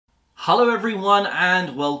Hello everyone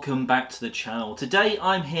and welcome back to the channel. Today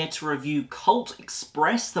I'm here to review Colt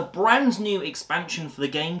Express, the brand new expansion for the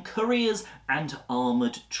game Couriers and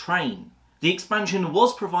Armored Train. The expansion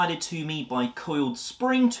was provided to me by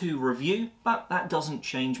Coiledspring to review, but that doesn't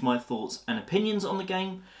change my thoughts and opinions on the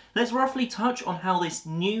game. Let's roughly touch on how this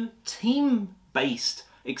new team-based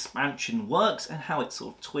expansion works and how it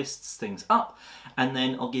sort of twists things up, and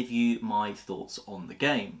then I'll give you my thoughts on the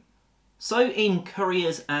game. So in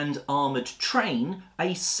Couriers and Armoured Train,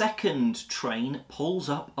 a second train pulls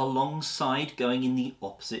up alongside going in the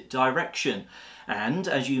opposite direction. And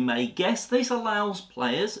as you may guess, this allows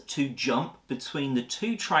players to jump between the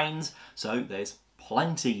two trains, so there's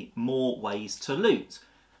plenty more ways to loot.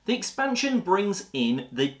 The expansion brings in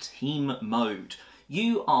the team mode.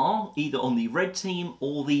 You are either on the red team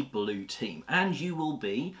or the blue team, and you will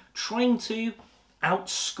be trying to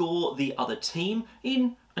outscore the other team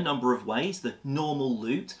in a number of ways, the normal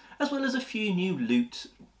loot, as well as a few new loot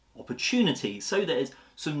opportunities. So there's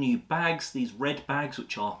some new bags, these red bags,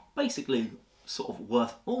 which are basically sort of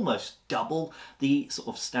worth almost double the sort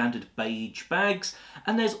of standard beige bags,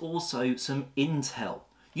 and there's also some intel.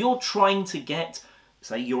 You're trying to get,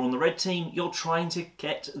 say you're on the red team, you're trying to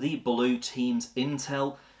get the blue team's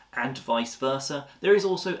intel, and vice versa. There is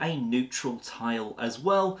also a neutral tile as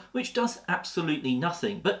well, which does absolutely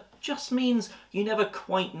nothing, but just means you never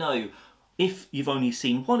quite know, if you've only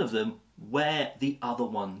seen one of them, where the other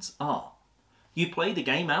ones are. You play the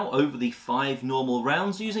game out over the 5 normal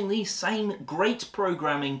rounds using the same great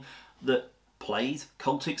programming that plays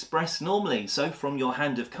Colt Express normally. So from your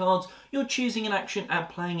hand of cards, you're choosing an action and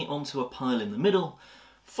playing it onto a pile in the middle,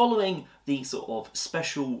 following the sort of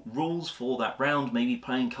special rules for that round, maybe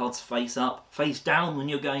playing cards face up, face down when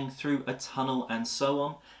you're going through a tunnel and so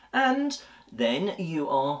on. And then you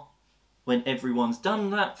are, when everyone's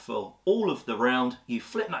done that for all of the round, you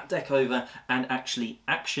flip that deck over and actually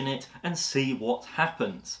action it and see what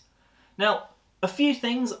happens. Now, a few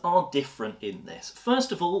things are different in this.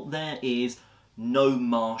 First of all, there is no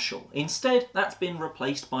marshal. Instead, that's been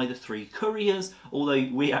replaced by the 3 couriers, although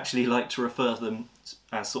we actually like to refer to them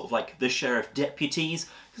as sort of like the sheriff deputies,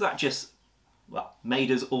 because that just, well,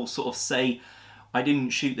 made us all sort of say, I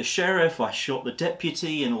didn't shoot the sheriff, I shot the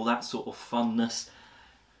deputy, and all that sort of funness.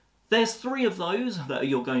 There's 3 of those that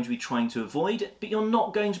you're going to be trying to avoid, but you're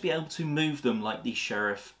not going to be able to move them like the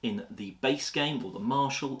sheriff in the base game or the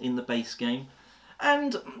marshal in the base game.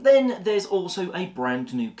 And then there's also a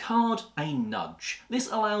brand new card, a nudge. This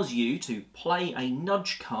allows you to play a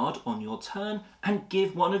nudge card on your turn and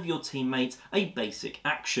give one of your teammates a basic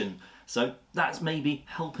action. So that's maybe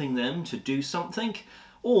helping them to do something,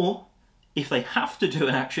 or if they have to do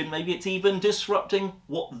an action, maybe it's even disrupting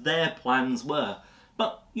what their plans were.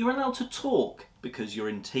 But you're allowed to talk because you're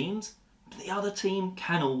in teams, but the other team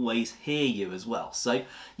can always hear you as well. So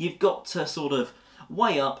you've got to sort of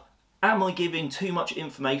weigh up, am I giving too much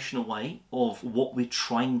information away of what we're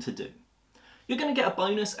trying to do? You're going to get a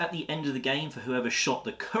bonus at the end of the game for whoever shot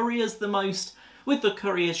the couriers the most, with the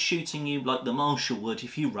couriers shooting you like the marshal would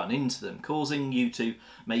if you run into them, causing you to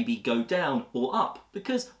maybe go down or up,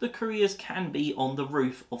 because the couriers can be on the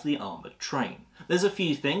roof of the armoured train. There's a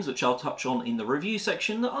few things which I'll touch on in the review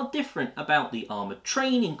section that are different about the armoured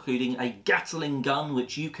train, including a Gatling gun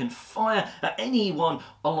which you can fire at anyone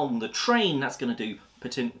along the train. That's going to do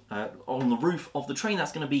on the roof of the train,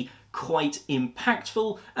 that's going to be quite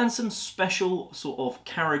impactful, and some special sort of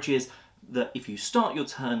carriages that if you start your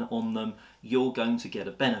turn on them, you're going to get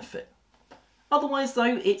a benefit. Otherwise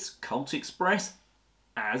though, it's Colt Express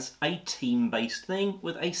as a team-based thing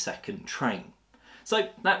with a second train. So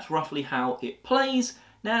that's roughly how it plays.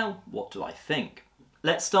 Now, what do I think?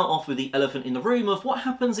 Let's start off with the elephant in the room of what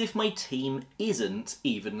happens if my team isn't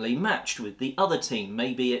evenly matched with the other team.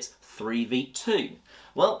 Maybe it's 3v2.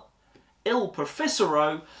 Well, Il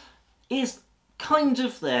Professoro is kind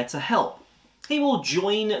of there to help. He will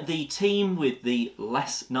join the team with the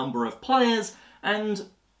less number of players, and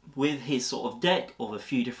with his sort of deck of a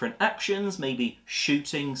few different actions, maybe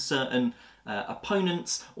shooting certain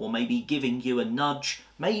opponents, or maybe giving you a nudge,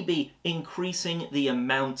 maybe increasing the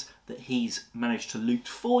amount that he's managed to loot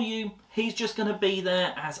for you, he's just going to be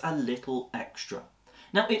there as a little extra.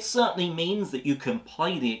 Now, it certainly means that you can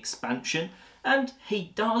play the expansion, and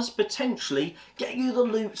he does potentially get you the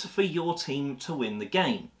loot for your team to win the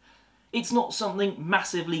game. It's not something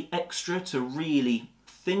massively extra to really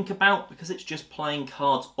think about, because it's just playing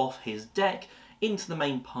cards off his deck into the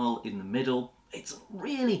main pile in the middle. It's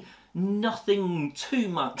really nothing too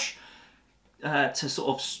much to sort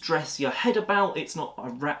of stress your head about. It's not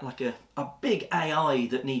like a big AI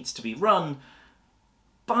that needs to be run,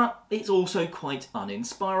 but it's also quite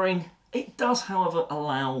uninspiring. It does, however,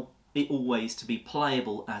 allow it always to be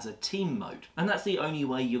playable as a team mode, and that's the only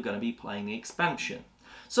way you're going to be playing the expansion.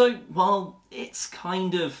 So while it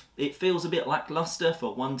feels a bit lackluster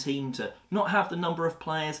for one team to not have the number of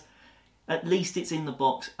players, at least it's in the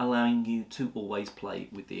box allowing you to always play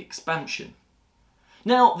with the expansion.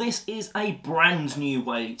 Now, this is a brand new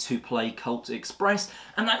way to play Colt Express,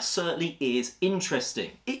 and that certainly is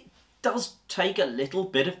interesting. It does take a little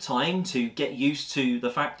bit of time to get used to the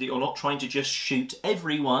fact that you're not trying to just shoot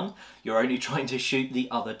everyone, you're only trying to shoot the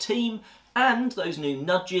other team, and those new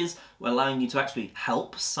nudges were allowing you to actually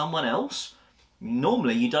help someone else.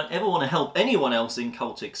 Normally you don't ever want to help anyone else in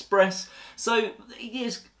Colt Express, so it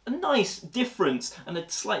is a nice difference and a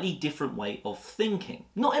slightly different way of thinking.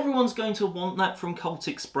 Not everyone's going to want that from Colt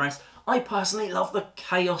Express. I personally love the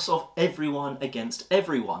chaos of everyone against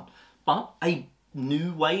everyone, but a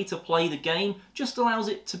new way to play the game just allows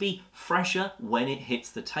it to be fresher when it hits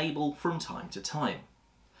the table from time to time.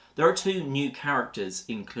 There are two new characters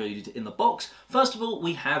included in the box. First of all,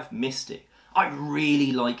 we have Misty. I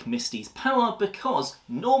really like Misty's power because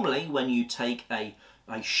normally when you take a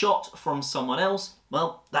shot from someone else,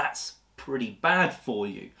 well, that's pretty bad for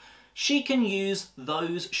you. She can use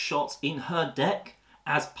those shots in her deck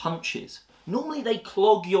as punches. Normally they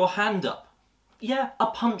clog your hand up. Yeah, a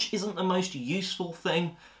punch isn't the most useful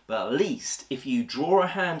thing, but at least if you draw a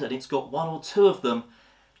hand and it's got one or two of them,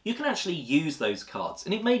 you can actually use those cards,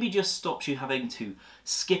 and it maybe just stops you having to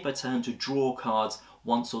skip a turn to draw cards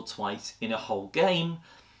once or twice in a whole game.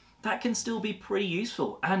 That can still be pretty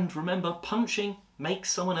useful, and remember, punching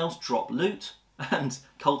makes someone else drop loot, and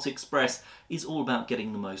Colt Express is all about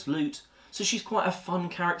getting the most loot, so she's quite a fun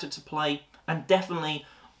character to play, and definitely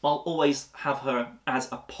I'll always have her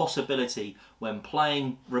as a possibility when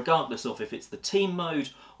playing, regardless of if it's the team mode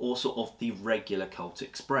or sort of the regular Colt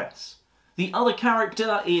Express. The other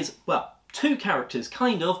character is, well, two characters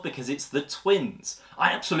kind of, because it's the twins.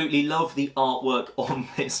 I absolutely love the artwork on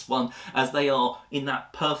this one, as they are in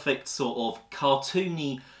that perfect sort of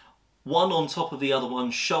cartoony, one on top of the other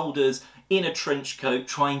one's shoulders, in a trench coat,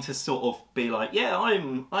 trying to sort of be like, yeah,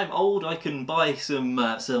 I'm old, I can buy some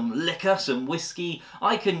liquor, some whiskey,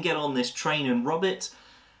 I can get on this train and rob it.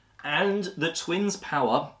 And the twins'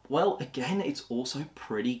 power, well, again, it's also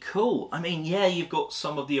pretty cool. I mean, yeah, you've got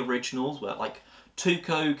some of the originals where, like,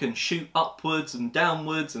 Tuco can shoot upwards and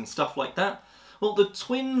downwards and stuff like that. Well, the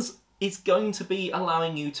twins is going to be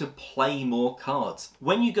allowing you to play more cards.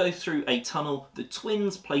 When you go through a tunnel, the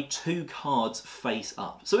twins play 2 cards face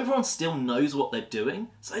up. So everyone still knows what they're doing.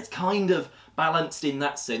 So it's kind of balanced in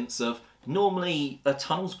that sense of, normally a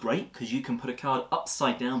tunnel's great because you can put a card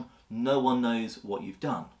upside down, no one knows what you've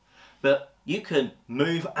done. But you can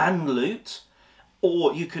move and loot,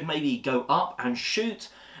 or you could maybe go up and shoot,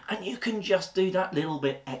 and you can just do that little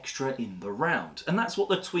bit extra in the round. And that's what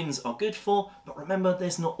the twins are good for, but remember,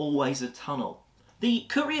 there's not always a tunnel. The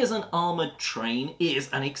Couriers and Armored Train is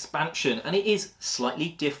an expansion, and it is slightly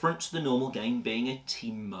different to the normal game being a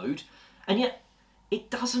team mode, and yet it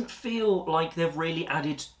doesn't feel like they've really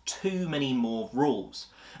added too many more rules.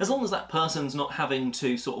 As long as that person's not having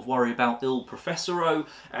to sort of worry about Il Professoro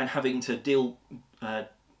and having to deal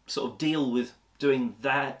with doing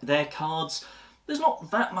their cards, there's not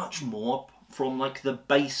that much more from like the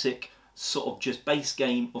basic sort of just base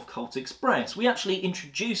game of Colt Express. We actually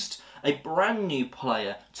introduced a brand new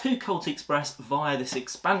player to Colt Express via this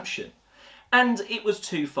expansion, and it was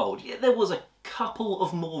twofold. Yeah, there was a couple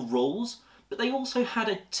of more rules, but they also had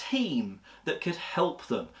a team that could help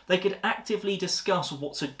them. They could actively discuss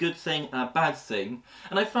what's a good thing and a bad thing,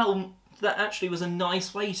 and I found that actually was a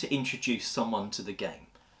nice way to introduce someone to the game.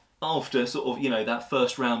 After sort of, you know, that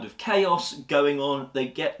first round of chaos going on, they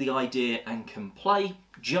get the idea and can play,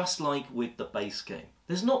 just like with the base game.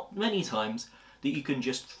 There's not many times that you can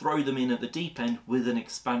just throw them in at the deep end with an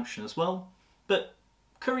expansion as well, but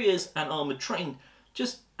Couriers and Armored Train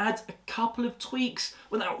just adds a couple of tweaks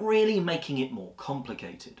without really making it more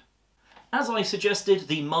complicated. As I suggested,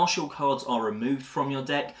 the martial cards are removed from your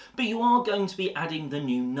deck, but you are going to be adding the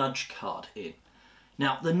new nudge card in.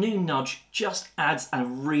 Now, the new nudge just adds a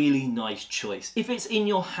really nice choice. If it's in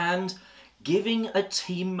your hand, giving a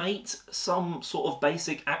teammate some sort of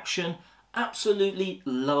basic action, absolutely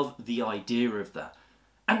love the idea of that.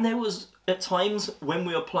 And there was at times when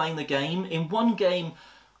we were playing the game, in one game,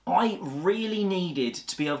 I really needed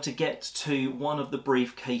to be able to get to one of the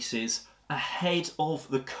briefcases ahead of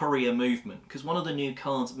the courier movement, because one of the new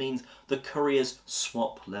cards means the couriers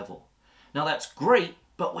swap level. Now that's great,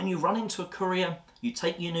 but when you run into a courier, you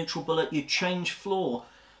take your neutral bullet, you change floor,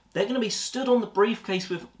 they're going to be stood on the briefcase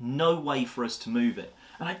with no way for us to move it.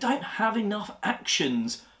 and I don't have enough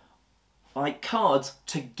actions like cards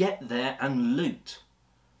to get there and loot.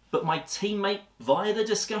 But my teammate, via the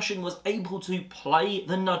discussion, was able to play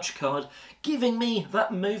the nudge card, giving me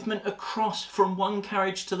that movement across from one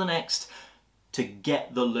carriage to the next to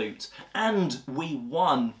get the loot. And we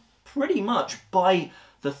won pretty much by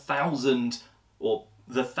the 1,000, or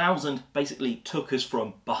the 1,000 basically took us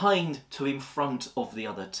from behind to in front of the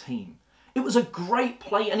other team. It was a great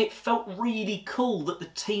play, and it felt really cool that the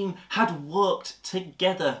team had worked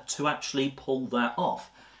together to actually pull that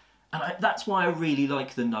off. And that's why I really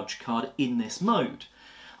like the nudge card in this mode.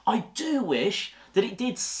 I do wish that it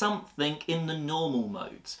did something in the normal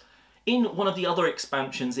modes. In one of the other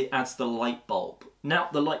expansions, it adds the light bulb. Now,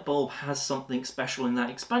 the light bulb has something special in that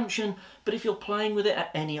expansion, but if you're playing with it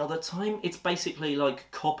at any other time, it's basically like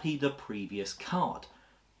copy the previous card.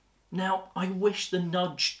 Now, I wish the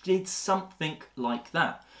nudge did something like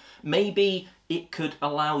that. Maybe it could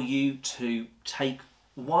allow you to take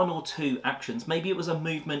one or two actions. Maybe it was a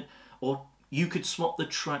movement, or you could swap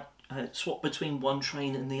swap between one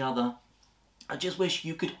train and the other. I just wish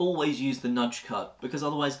you could always use the nudge card, because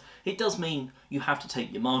otherwise it does mean you have to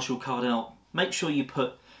take your marshal card out. Make sure you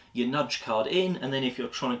put your nudge card in, and then if you're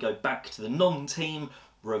trying to go back to the non-team,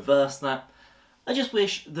 reverse that. I just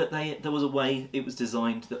wish that there was a way it was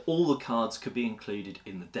designed that all the cards could be included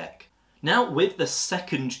in the deck. Now, with the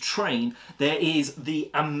second train, there is the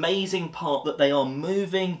amazing part that they are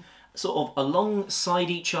moving sort of alongside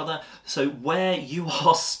each other. So where you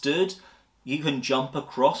are stood, you can jump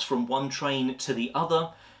across from one train to the other.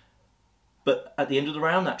 But at the end of the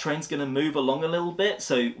round, that train's going to move along a little bit.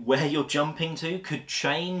 So where you're jumping to could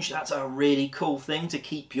change. That's a really cool thing to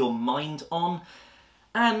keep your mind on.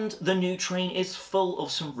 And the new train is full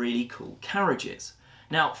of some really cool carriages.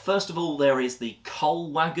 Now, first of all, there is the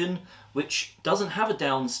coal wagon, which doesn't have a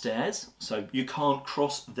downstairs, so you can't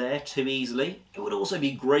cross there too easily. It would also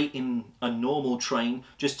be great in a normal train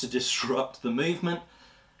just to disrupt the movement.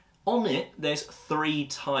 On it, there's 3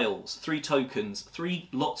 tiles, 3 tokens, 3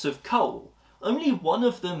 lots of coal. Only one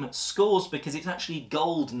of them scores because it's actually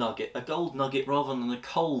gold nugget, a gold nugget rather than a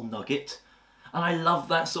coal nugget. And I love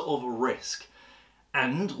that sort of risk.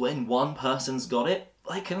 And when one person's got it,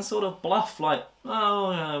 they can sort of bluff like,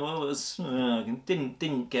 oh, yeah, well,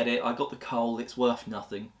 didn't get it, I got the coal, it's worth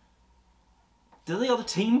nothing. Do the other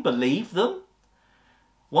team believe them?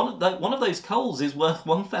 One of those coals is worth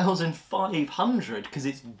 1,500 because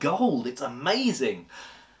it's gold, it's amazing.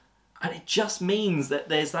 And it just means that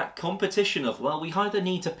there's that competition of, well, we either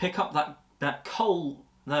need to pick up that coal,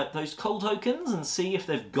 those coal tokens and see if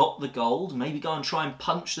they've got the gold, maybe go and try and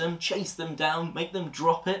punch them, chase them down, make them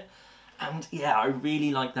drop it. And yeah, I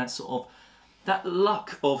really like that sort of, that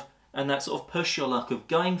luck of, and that sort of push your luck of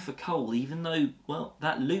going for coal, even though, well,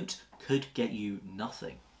 that loot could get you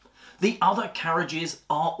nothing. The other carriages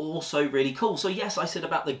are also really cool. So yes, I said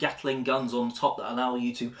about the Gatling guns on top that allow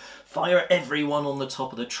you to fire everyone on the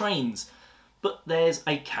top of the trains. But there's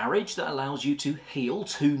a carriage that allows you to heal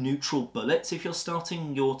 2 neutral bullets if you're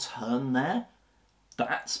starting your turn there.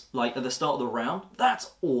 That's like at the start of the round.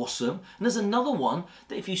 That's awesome. And there's another one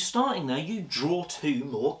that if you're starting there, you draw 2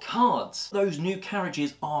 more cards. Those new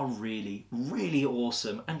carriages are really, really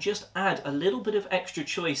awesome and just add a little bit of extra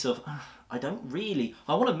choice of, I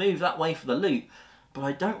want to move that way for the loot, but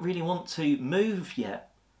I don't really want to move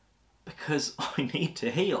yet because I need to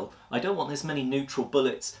heal. I don't want this many neutral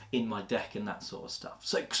bullets in my deck and that sort of stuff.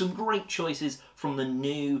 So some great choices from the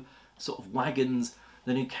new sort of wagons,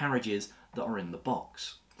 the new carriages that are in the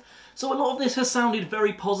box. So a lot of this has sounded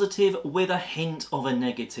very positive with a hint of a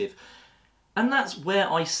negative. And that's where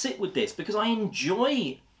I sit with this, because I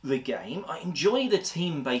enjoy the game, I enjoy the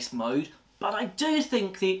team-based mode, but I do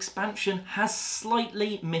think the expansion has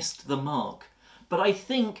slightly missed the mark. But I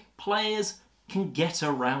think players can get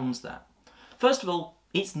around that. First of all,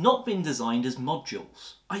 it's not been designed as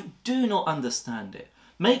modules. I do not understand it.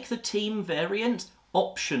 Make the team variant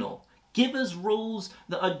optional. Give us rules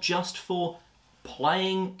that are just for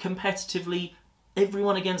playing competitively,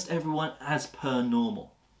 everyone against everyone as per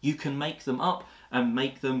normal. You can make them up and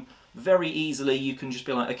make them very easily. You can just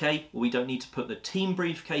be like, okay, well, we don't need to put the team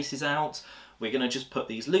briefcases out. We're going to just put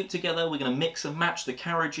these loot together. We're going to mix and match the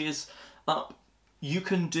carriages up. You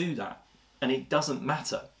can do that and it doesn't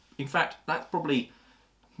matter. In fact, that's probably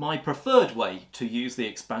my preferred way to use the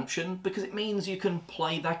expansion because it means you can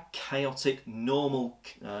play that chaotic, normal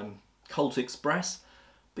Colt Express,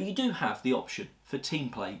 but you do have the option for team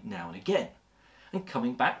play now and again. And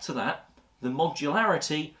coming back to that, the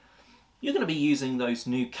modularity, you're going to be using those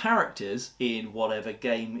new characters in whatever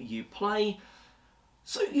game you play,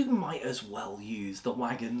 so you might as well use the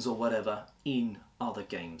wagons or whatever in other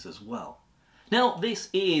games as well. Now, this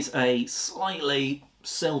is a slightly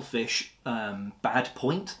selfish bad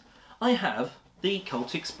point. I have the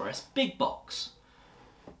Colt Express big box.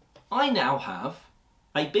 I now have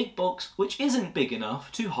a big box which isn't big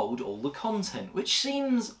enough to hold all the content, which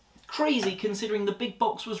seems crazy considering the big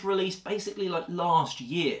box was released basically like last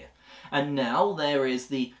year. And now there is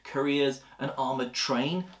the Couriers and Armored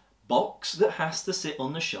Train box that has to sit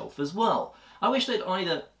on the shelf as well. I wish they'd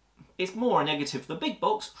either, it's more a negative for the big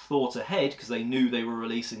box, thought ahead because they knew they were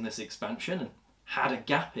releasing this expansion and had a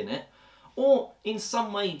gap in it, or in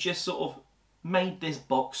some way just sort of made this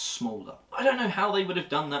box smaller. I don't know how they would have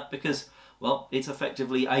done that because, well, it's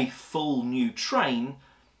effectively a full new train,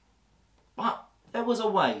 but there was a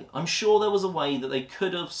way. I'm sure there was a way that they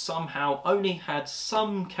could have somehow only had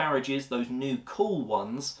some carriages, those new cool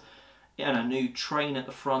ones, and a new train at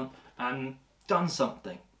the front and done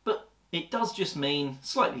something. But it does just mean,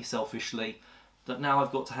 slightly selfishly, that now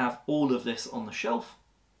I've got to have all of this on the shelf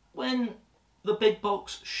when the big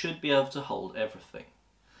box should be able to hold everything.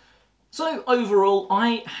 So overall,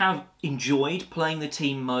 I have enjoyed playing the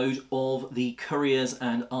team mode of the Couriers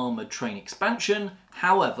and Armoured Train expansion.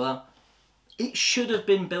 However, it should have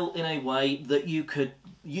been built in a way that you could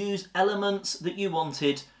use elements that you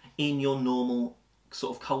wanted in your normal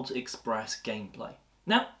sort of Colt Express gameplay.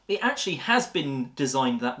 Now, it actually has been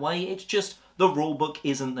designed that way, it's just the rulebook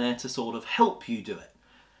isn't there to sort of help you do it.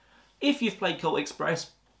 If you've played Colt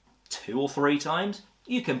Express 2 or 3 times,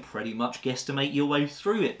 you can pretty much guesstimate your way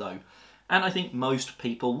through it though. And I think most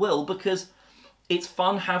people will, because it's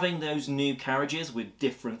fun having those new carriages with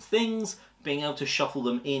different things, being able to shuffle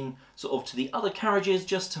them in sort of to the other carriages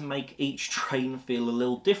just to make each train feel a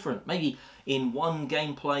little different. Maybe in one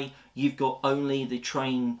gameplay you've got only the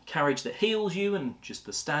train carriage that heals you and just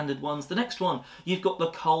the standard ones. The next one you've got the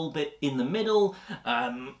coal bit in the middle,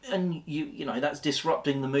 and you know that's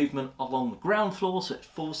disrupting the movement along the ground floor, so it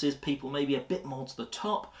forces people maybe a bit more to the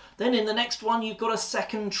top. Then in the next one you've got a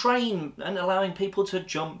second train and allowing people to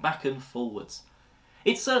jump back and forwards.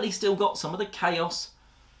 It's certainly still got some of the chaos,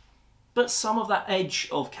 but some of that edge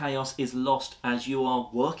of chaos is lost as you are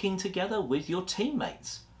working together with your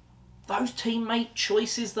teammates. Those teammate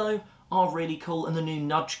choices though are really cool, and the new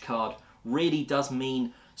nudge card really does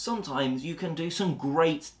mean sometimes you can do some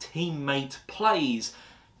great teammate plays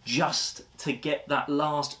just to get that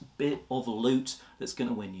last bit of loot that's going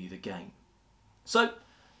to win you the game. So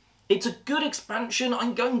it's a good expansion.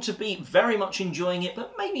 I'm going to be very much enjoying it,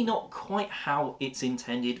 but maybe not quite how it's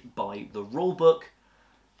intended by the rulebook,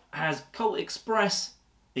 as Colt Express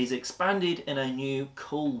is expanded in a new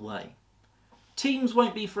cool way. Teams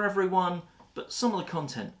won't be for everyone, but some of the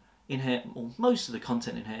content in here, or most of the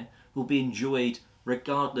content in here, will be enjoyed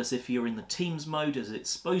regardless if you're in the teams mode as it's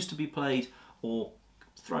supposed to be played or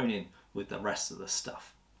thrown in with the rest of the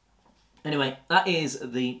stuff. Anyway, that is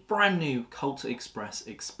the brand new Colt Express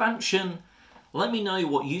expansion. Let me know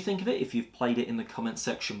what you think of it if you've played it in the comments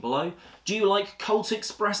section below. Do you like Colt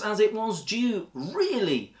Express as it was? Do you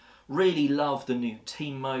really love the new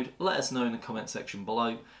team mode? Let us know in the comments section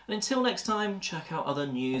below. And until next time, check out other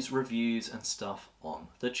news, reviews and stuff on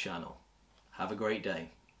the channel. Have a great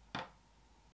day.